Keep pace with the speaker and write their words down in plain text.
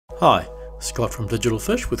Hi, Scott from Digital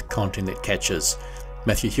Fish with content that catches.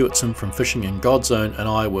 Matthew Hewitson from Fishing in God's Zone and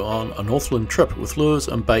I were on a Northland trip with lures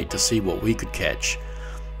and bait to see what we could catch.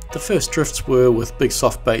 The first drifts were with big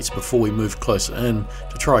soft baits before we moved closer in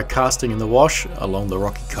to try casting in the wash along the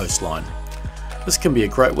rocky coastline. This can be a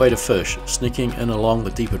great way to fish, sneaking in along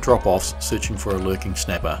the deeper drop-offs searching for a lurking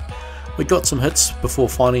snapper. We got some hits before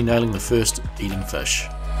finally nailing the first eating fish.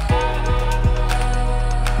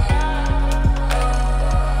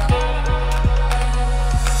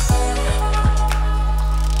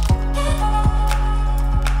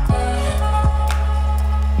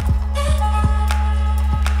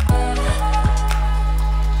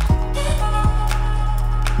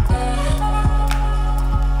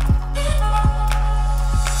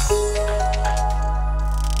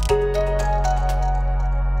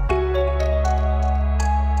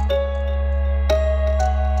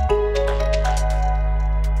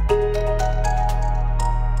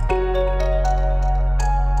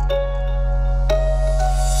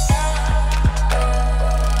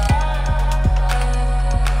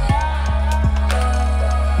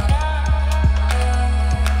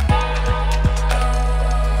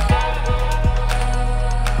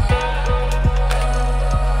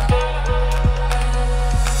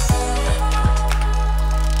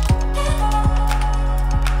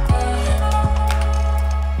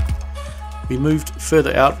 We moved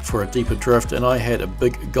further out for a deeper drift and I had a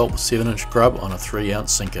big gulp 7-inch grub on a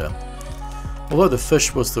 3-ounce sinker. Although the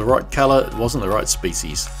fish was the right colour, it wasn't the right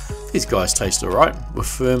species. These guys taste alright, with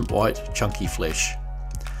firm, white, chunky flesh.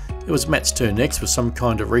 It was Matt's turn next with some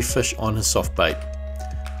kind of reef fish on his soft bait.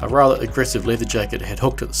 A rather aggressive leather jacket had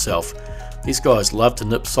hooked itself. These guys love to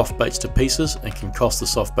nip soft baits to pieces and can cost the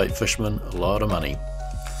soft bait fisherman a lot of money.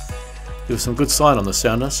 There was some good sign on the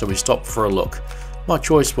sounder, so we stopped for a look. My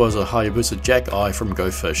choice was a Hayabusa Jack Eye from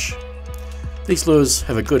Go Fish. These lures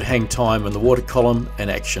have a good hang time in the water column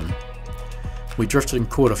and action. We drifted and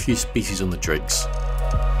caught a few species on the jigs.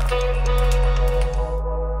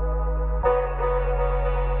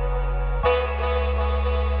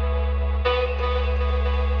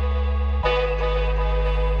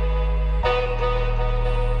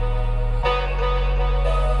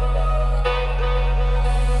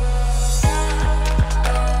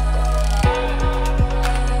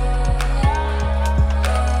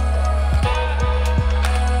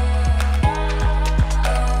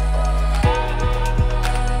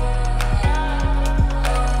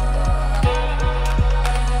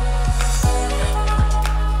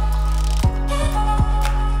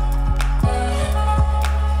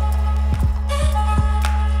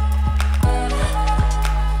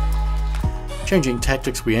 Changing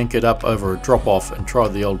tactics, we anchored up over a drop-off and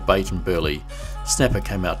tried the old bait and burley. Snapper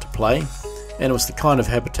came out to play, and it was the kind of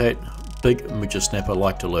habitat big midget snapper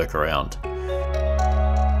like to lurk around.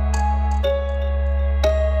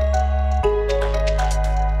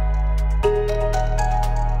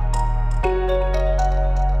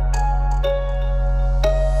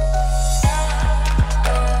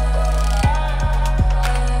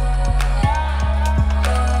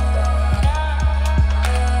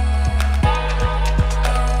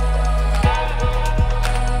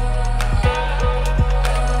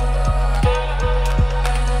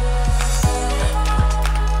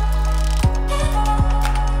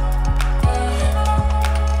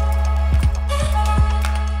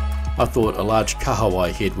 I thought a large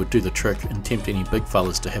KAHAWAI head would do the trick and tempt any big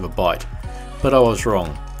fellas to have a bite, but I was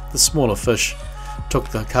wrong. The smaller fish took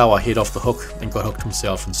the KAHAWAI head off the hook and got hooked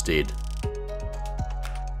himself instead.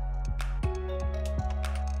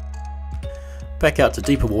 Back out to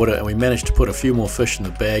deeper water and we managed to put a few more fish in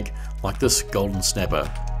the bag, like this golden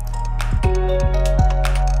snapper.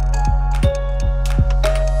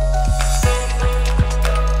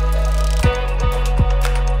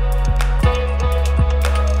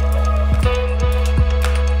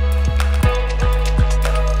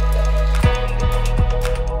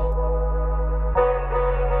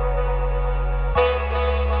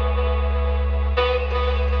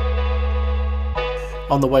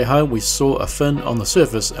 On the way home we saw a fin on the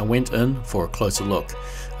surface and went in for a closer look.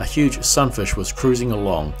 A huge sunfish was cruising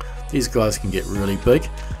along. These guys can get really big,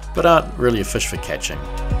 but aren't really a fish for catching.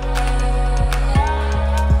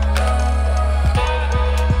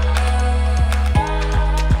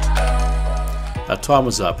 Our time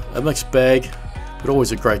was up. A mixed bag, but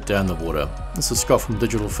always a great day in the water. This is Scott from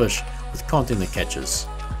Digital Fish with content that catches.